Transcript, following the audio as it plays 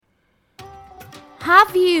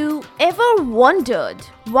Have you ever wondered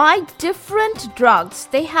why different drugs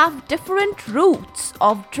they have different routes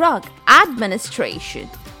of drug administration?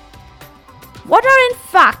 What are in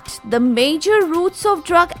fact the major routes of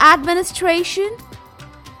drug administration?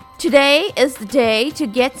 Today is the day to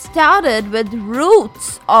get started with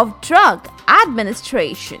routes of drug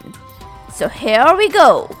administration. So here we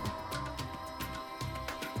go.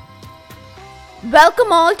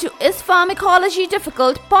 Welcome all to Is Pharmacology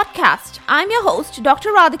Difficult podcast. I'm your host, Dr.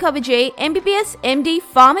 Radhika Vijay, MBBS MD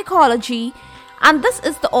Pharmacology, and this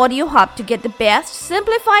is the audio hub to get the best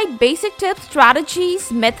simplified basic tips,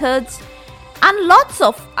 strategies, methods, and lots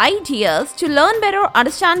of ideas to learn better,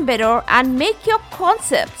 understand better, and make your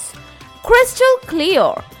concepts crystal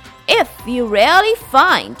clear. If you really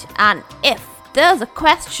find and if there's a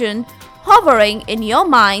question hovering in your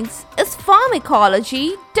minds, is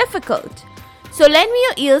pharmacology difficult? So lend me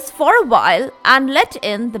your ears for a while and let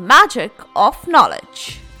in the magic of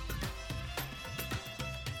knowledge.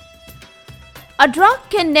 A drug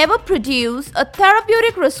can never produce a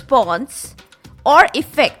therapeutic response or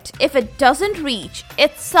effect if it doesn't reach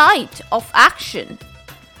its site of action.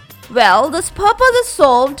 Well, this purpose is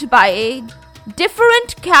solved by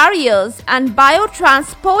different carriers and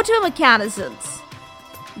biotransporter mechanisms.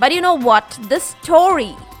 But you know what? This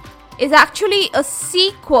story is actually a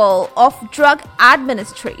sequel of drug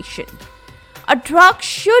administration. A drug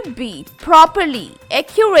should be properly,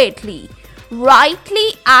 accurately,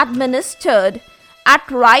 rightly administered at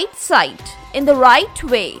right site, in the right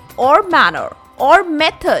way or manner or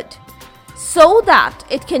method, so that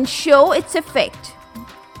it can show its effect,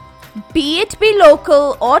 be it be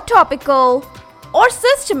local or topical or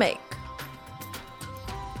systemic.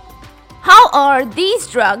 How are these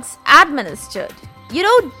drugs administered? You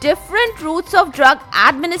know, different routes of drug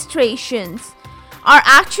administrations are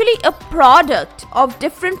actually a product of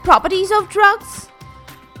different properties of drugs.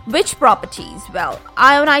 Which properties? Well,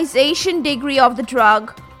 ionization degree of the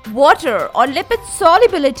drug, water or lipid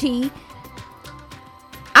solubility,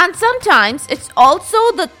 and sometimes it's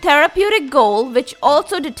also the therapeutic goal which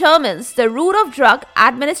also determines the route of drug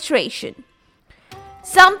administration.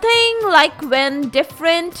 Something like when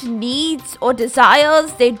different needs or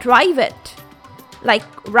desires they drive it. Like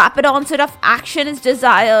rapid onset of action is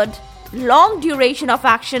desired, long duration of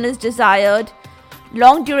action is desired,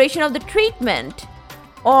 long duration of the treatment,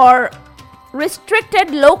 or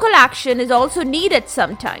restricted local action is also needed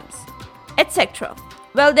sometimes, etc.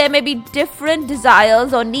 Well, there may be different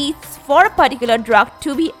desires or needs for a particular drug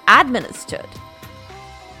to be administered.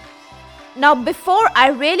 Now, before I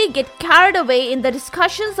really get carried away in the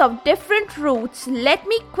discussions of different routes, let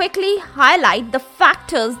me quickly highlight the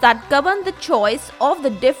factors that govern the choice of the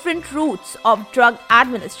different routes of drug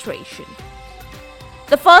administration.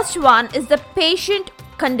 The first one is the patient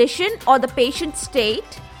condition or the patient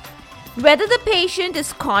state. Whether the patient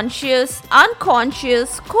is conscious,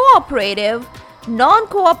 unconscious, cooperative,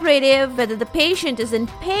 non-cooperative, whether the patient is in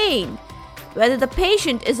pain, whether the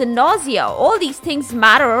patient is in nausea, all these things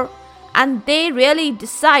matter and they really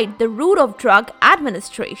decide the route of drug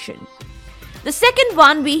administration. The second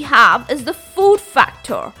one we have is the food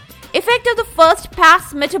factor. Effect of the first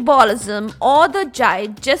pass metabolism or the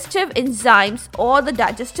digestive enzymes or the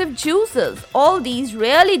digestive juices. All these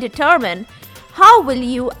really determine how will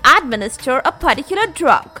you administer a particular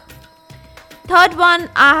drug. Third one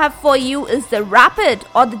I have for you is the rapid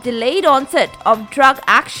or the delayed onset of drug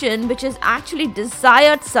action, which is actually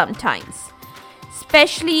desired sometimes,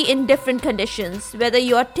 especially in different conditions, whether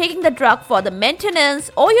you are taking the drug for the maintenance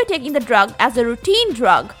or you're taking the drug as a routine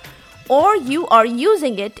drug or you are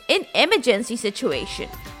using it in emergency situation.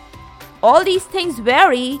 All these things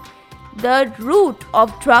vary the route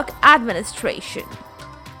of drug administration.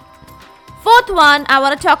 Fourth one I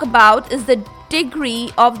want to talk about is the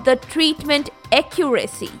degree of the treatment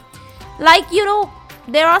accuracy. Like, you know,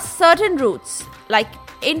 there are certain routes like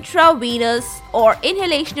intravenous or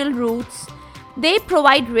inhalational routes. They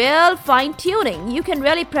provide real fine tuning. You can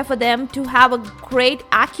really prefer them to have a great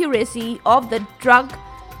accuracy of the drug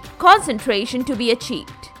concentration to be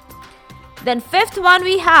achieved. Then fifth one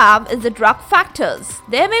we have is the drug factors.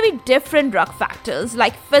 There may be different drug factors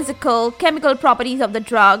like physical, chemical properties of the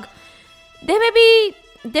drug. There may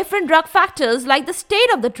be different drug factors like the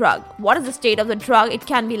state of the drug. What is the state of the drug? It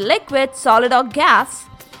can be liquid, solid or gas.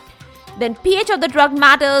 Then pH of the drug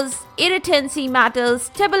matters, irritancy matters,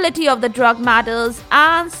 stability of the drug matters,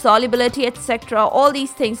 and solubility, etc. All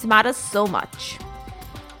these things matter so much.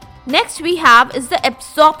 Next we have is the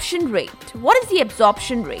absorption rate. What is the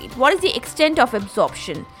absorption rate? What is the extent of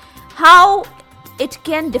absorption? How it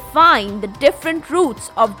can define the different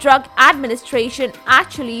routes of drug administration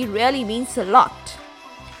actually really means a lot.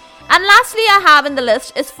 And lastly, I have in the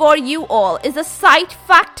list is for you all is the site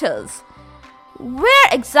factors. Where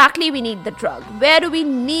exactly we need the drug? Where do we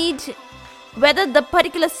need, whether the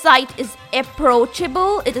particular site is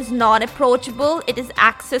approachable, it is non-approachable, it is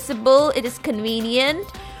accessible, it is convenient,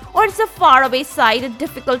 or it's a faraway site, a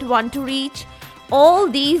difficult one to reach. All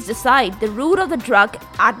these decide the route of the drug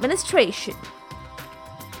administration.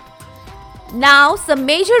 Now, some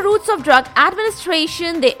major routes of drug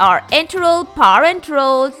administration, they are enteral,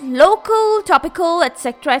 parenteral, local, topical,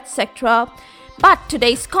 etc., etc. But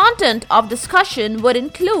today's content of discussion would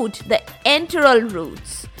include the enteral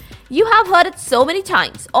routes. You have heard it so many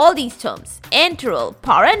times, all these terms, enteral,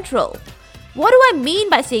 parenteral. What do I mean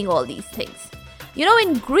by saying all these things? You know,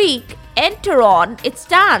 in Greek, enteron, it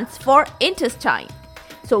stands for intestine.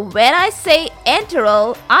 So when I say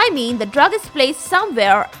enteral, I mean the drug is placed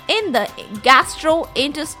somewhere in the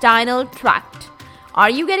gastrointestinal tract. Are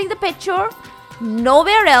you getting the picture?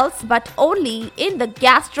 Nowhere else but only in the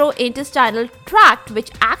gastrointestinal tract,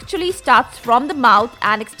 which actually starts from the mouth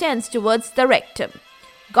and extends towards the rectum.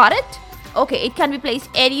 Got it? Okay, it can be placed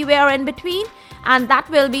anywhere in between, and that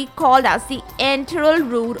will be called as the enteral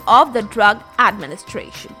route of the drug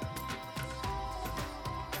administration.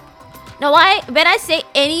 Now, when I say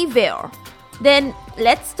anywhere, then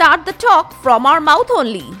let's start the talk from our mouth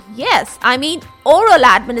only. Yes, I mean oral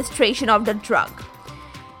administration of the drug.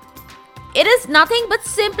 It is nothing but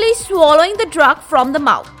simply swallowing the drug from the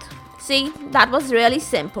mouth. See, that was really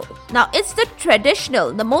simple. Now, it's the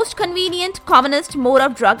traditional, the most convenient, commonest mode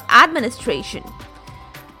of drug administration.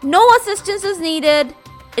 No assistance is needed.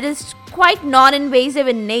 It is quite non-invasive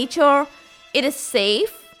in nature. It is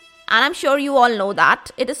safe. And I'm sure you all know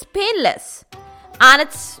that. It is painless. And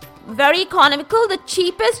it's very economical, the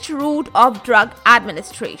cheapest route of drug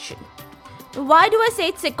administration. Why do I say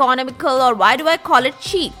it's economical, or why do I call it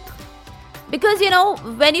cheap? Because, you know,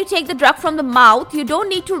 when you take the drug from the mouth, you don't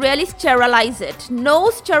need to really sterilize it. No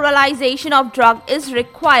sterilization of drug is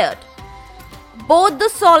required. Both the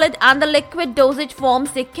solid and the liquid dosage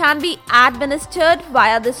forms, they can be administered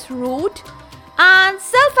via this route, and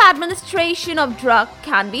self-administration of drug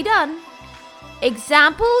can be done.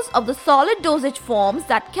 Examples of the solid dosage forms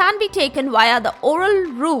that can be taken via the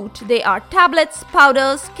oral route, they are tablets,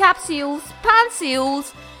 powders, capsules,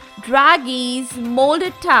 pansules, draggies,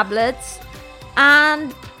 molded tablets,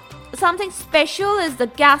 and something special is the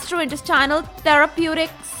gastrointestinal therapeutic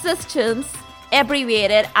systems,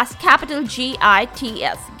 abbreviated as capital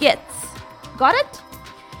GITS, GITS. Got it?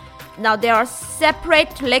 Now, there are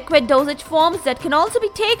separate liquid dosage forms that can also be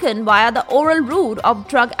taken via the oral route of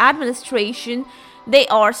drug administration. They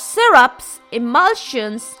are syrups,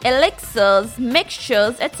 emulsions, elixirs,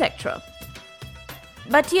 mixtures, etc.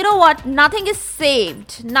 But you know what? Nothing is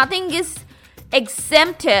saved. Nothing is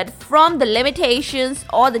exempted from the limitations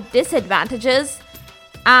or the disadvantages.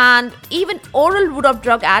 And even oral route of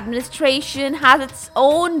drug administration has its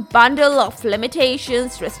own bundle of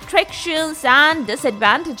limitations, restrictions, and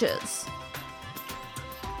disadvantages.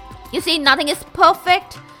 You see, nothing is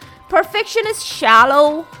perfect. Perfection is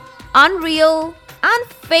shallow, unreal, and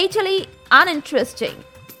fatally uninteresting.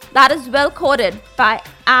 That is well quoted by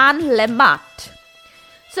Anne Lamott.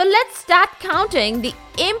 So let's start counting the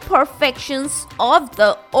imperfections of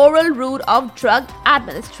the oral route of drug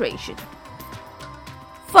administration.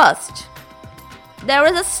 First, there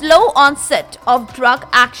is a slow onset of drug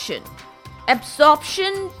action.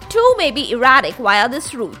 Absorption too may be erratic via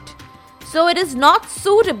this route, so it is not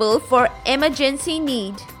suitable for emergency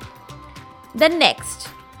need. Then next,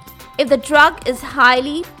 if the drug is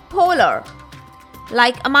highly polar,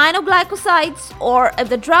 like aminoglycosides, or if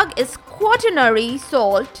the drug is quaternary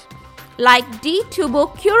salt, like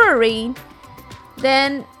D-tubocurarine,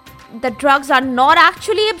 then the drugs are not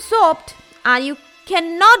actually absorbed, and you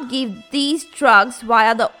cannot give these drugs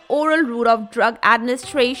via the oral route of drug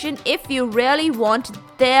administration if you really want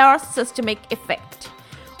their systemic effect.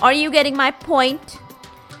 Are you getting my point?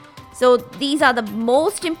 So these are the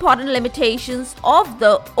most important limitations of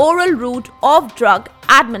the oral route of drug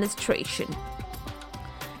administration.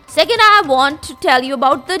 Second, I want to tell you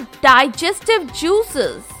about the digestive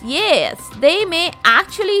juices. Yes, they may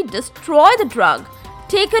actually destroy the drug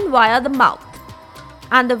taken via the mouth.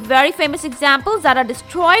 And the very famous examples that are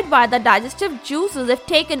destroyed by the digestive juices if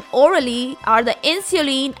taken orally are the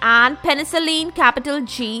insulin and penicillin, capital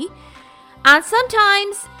G. And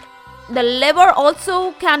sometimes the liver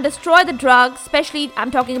also can destroy the drug, especially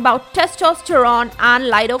I'm talking about testosterone and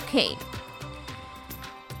lidocaine.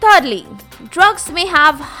 Thirdly, drugs may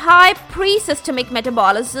have high pre-systemic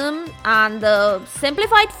metabolism, and the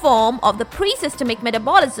simplified form of the pre-systemic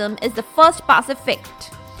metabolism is the first pass effect.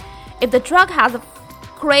 If the drug has a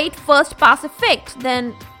great first pass effect,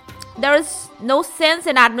 then there is no sense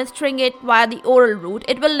in administering it via the oral route.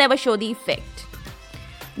 It will never show the effect.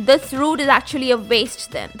 This route is actually a waste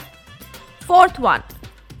then. Fourth one,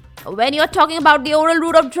 when you're talking about the oral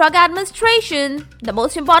route of drug administration, the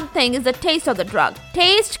most important thing is the taste of the drug.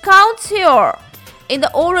 Taste counts here. In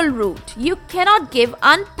the oral route, you cannot give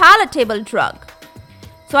unpalatable drug.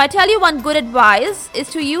 So I tell you, one good advice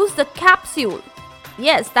is to use the capsule.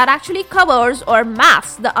 Yes, that actually covers or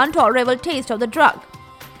masks the intolerable taste of the drug.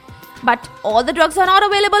 But all the drugs are not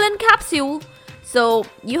available in capsule, so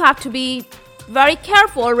you have to be very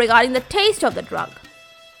careful regarding the taste of the drug.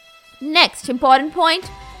 Next important point,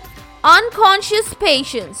 unconscious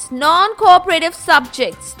patients, non-cooperative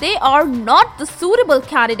subjects, they are not the suitable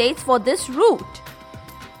candidates for this route.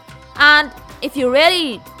 And if you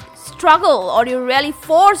really struggle or you really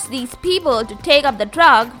force these people to take up the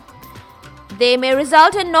drug, they may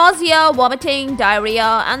result in nausea, vomiting,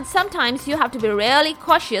 diarrhea, and sometimes you have to be really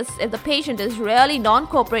cautious if the patient is really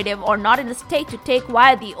non-cooperative or not in a state to take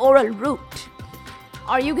via the oral route.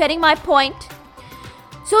 Are you getting my point?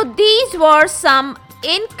 So these were some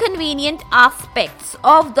inconvenient aspects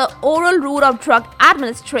of the oral route of drug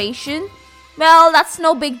administration. Well, that's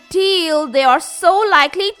no big deal. They are so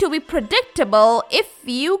likely to be predictable if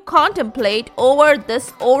you contemplate over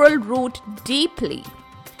this oral route deeply.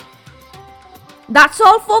 That's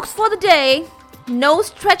all, folks, for the day. No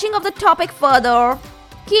stretching of the topic further,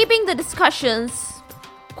 keeping the discussions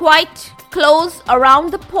quite close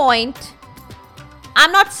around the point.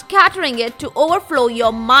 I'm not scattering it to overflow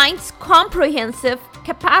your mind's comprehensive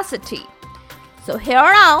capacity. So here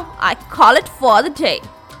now, I call it for the day.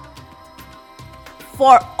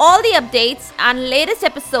 For all the updates and latest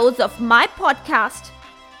episodes of my podcast,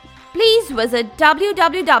 please visit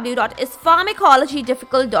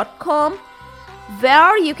www.ispharmacologydifficult.com,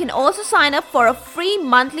 where you can also sign up for a free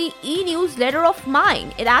monthly e-newsletter of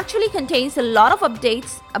mine. It actually contains a lot of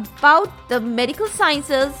updates about the medical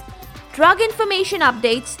sciences, drug information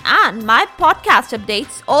updates, and my podcast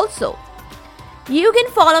updates also. You can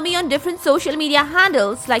follow me on different social media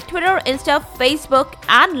handles like Twitter, Insta, Facebook,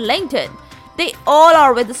 and LinkedIn. They all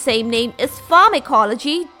are with the same name, is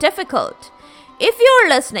Pharmacology Difficult. If you're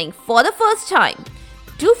listening for the first time,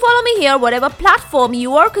 do follow me here whatever platform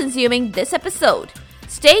you are consuming this episode.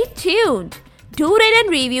 Stay tuned. Do rate and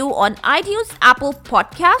review on iTunes, Apple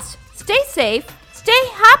Podcasts. Stay safe, stay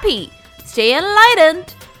happy, stay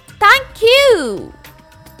enlightened. Thank you.